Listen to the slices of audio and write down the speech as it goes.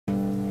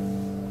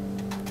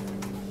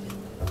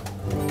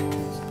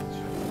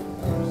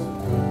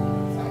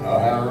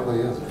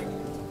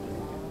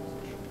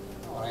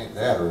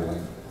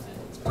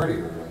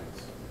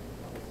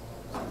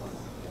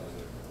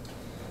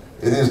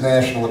is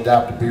National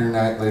Adopt a Beer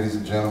Night, ladies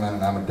and gentlemen,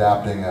 and I'm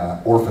adopting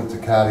orphan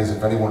Tecates.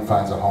 If anyone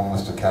finds a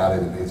homeless Tecate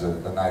that needs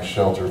a nice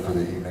shelter for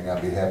the evening,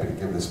 I'd be happy to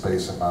give it a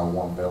space in my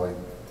warm belly.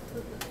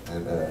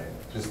 And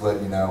just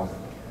let you know.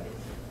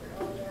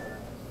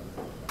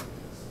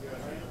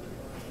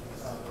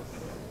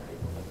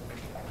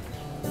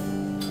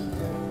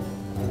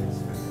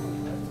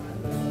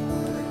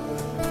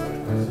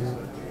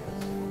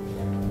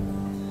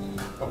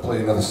 I'll play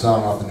another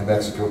song off the New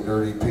Mexico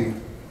Dirty Pete.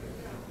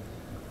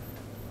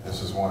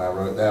 This is one I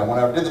wrote. When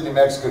I did the New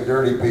Mexico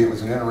Dirty Pete, it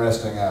was an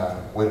interesting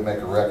way to make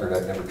a record.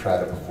 I'd never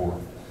tried it before.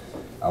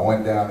 I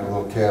went down to a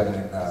little cabin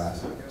in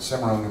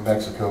Cimarron, New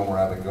Mexico, where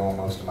I've been going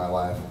most of my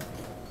life.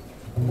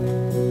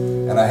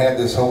 And I had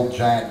this whole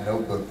giant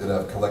notebook that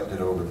I've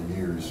collected over the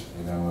years,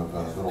 you know,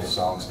 of little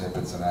song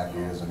snippets and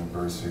ideas, and a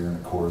verse here and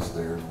a chorus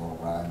there, and a little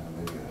rhyme and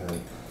maybe a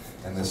hook.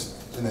 And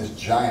in this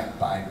giant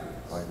binder,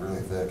 like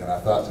really thick. And I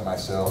thought to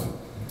myself,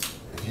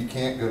 if you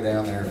can't go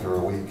down there for a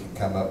week and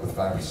come up with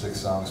 5 or 6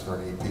 songs for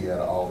an EP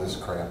out of all this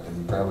crap, then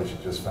you probably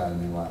should just find a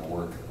new line of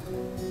work.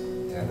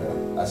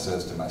 And I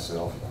says to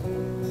myself,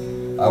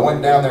 I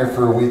went down there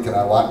for a week and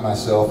I locked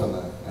myself in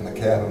the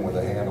cabin with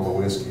a handle of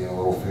whiskey and a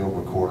little field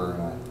recorder,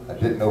 and I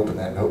didn't open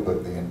that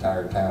notebook the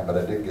entire time, but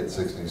I did get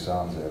 6 new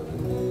songs out of it.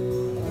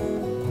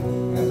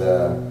 And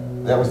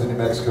that was the New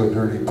Mexico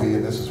Dirty P,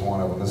 and this is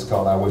one of them. This is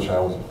called I Wish I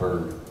Was a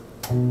Bird.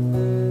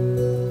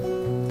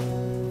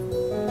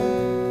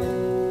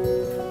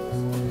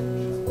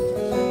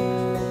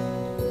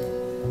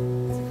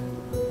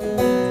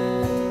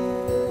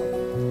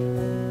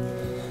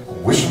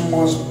 Wishing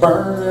was a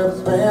bird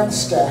up in the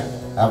sky.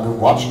 I've been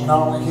watching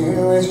on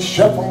you as you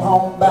shuffle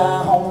on by,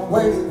 on the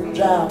way to your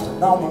jobs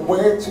and on the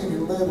way to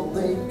your little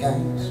league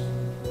games.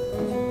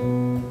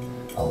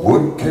 I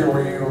wouldn't care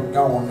where you were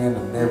going, and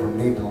I never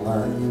need to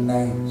learn your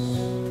names.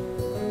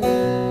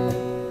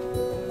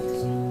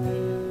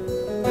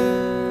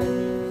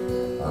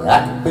 Or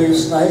I could be a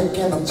snake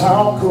in the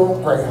tall,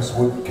 cool grass.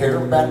 Wouldn't care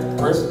about the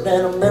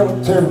president or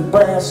military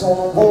brass on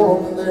the war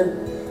over there,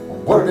 or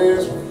what it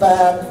is we're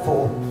fighting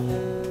for.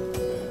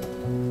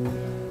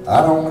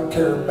 I don't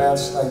care about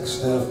snake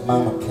stuff,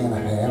 mama, can I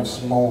have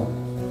some more?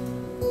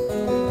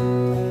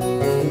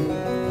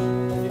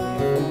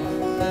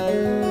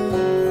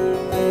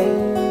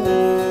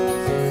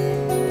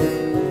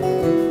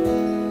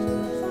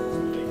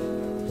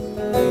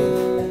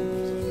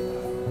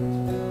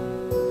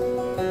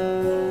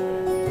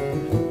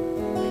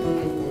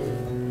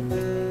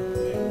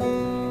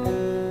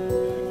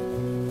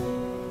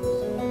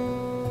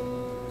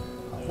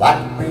 I'd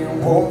like to be a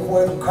wolf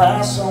with a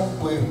cry so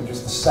blue,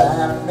 just the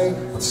sight of me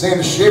would send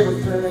a shiver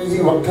through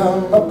you. I'd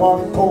come up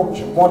on your porch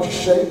and watch you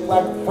shake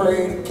like a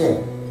fraidy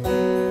cat.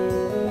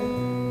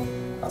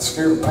 I'd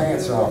scare the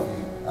pants off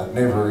you, I'd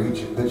never eat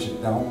you, but you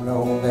don't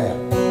know that.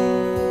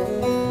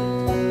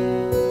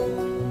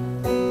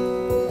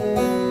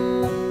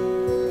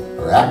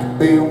 Or I could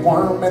be a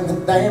worm in the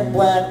damn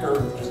black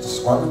earth, just a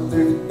squirming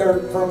through the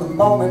dirt from the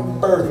moment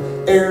of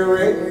birth,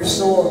 aerating your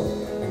soil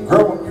and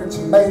growing your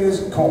tomatoes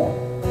and corn.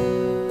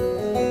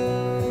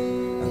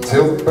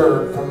 Till the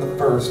bird from the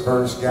first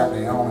verse got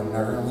me on an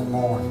early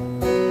morning.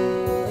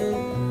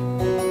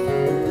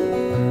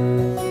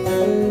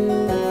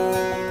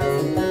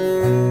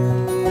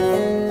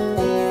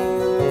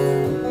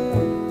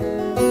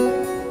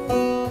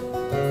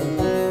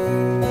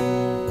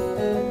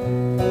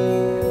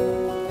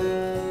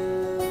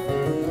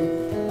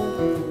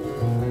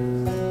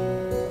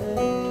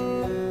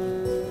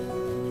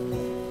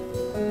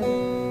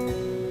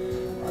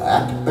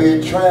 I could be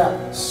a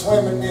trout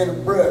swimming in a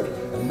brook,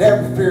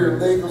 never fear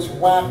illegals or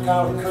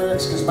white-collar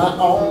crooks, cause my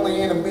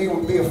only enemy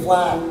would be a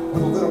fly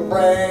with a little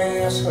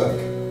brass hook.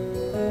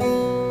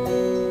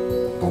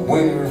 But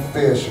when you're a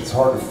fish, it's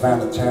hard to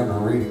find the time to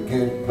read a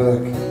good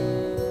book.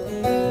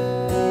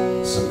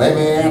 So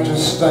maybe I'll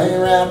just stay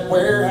right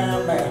where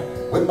I'm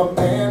at, with my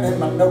pen and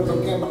my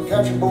notebook and my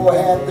country boy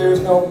hat. There's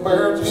no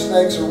birds or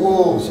snakes or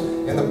wolves,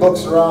 and the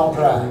books are all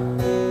dry.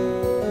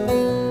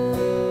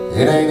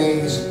 It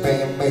ain't easy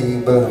being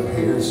me, but I'm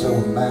here, so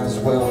we might as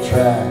well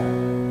try.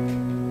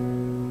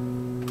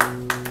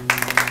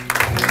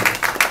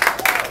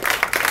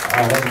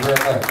 Thank you very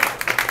much.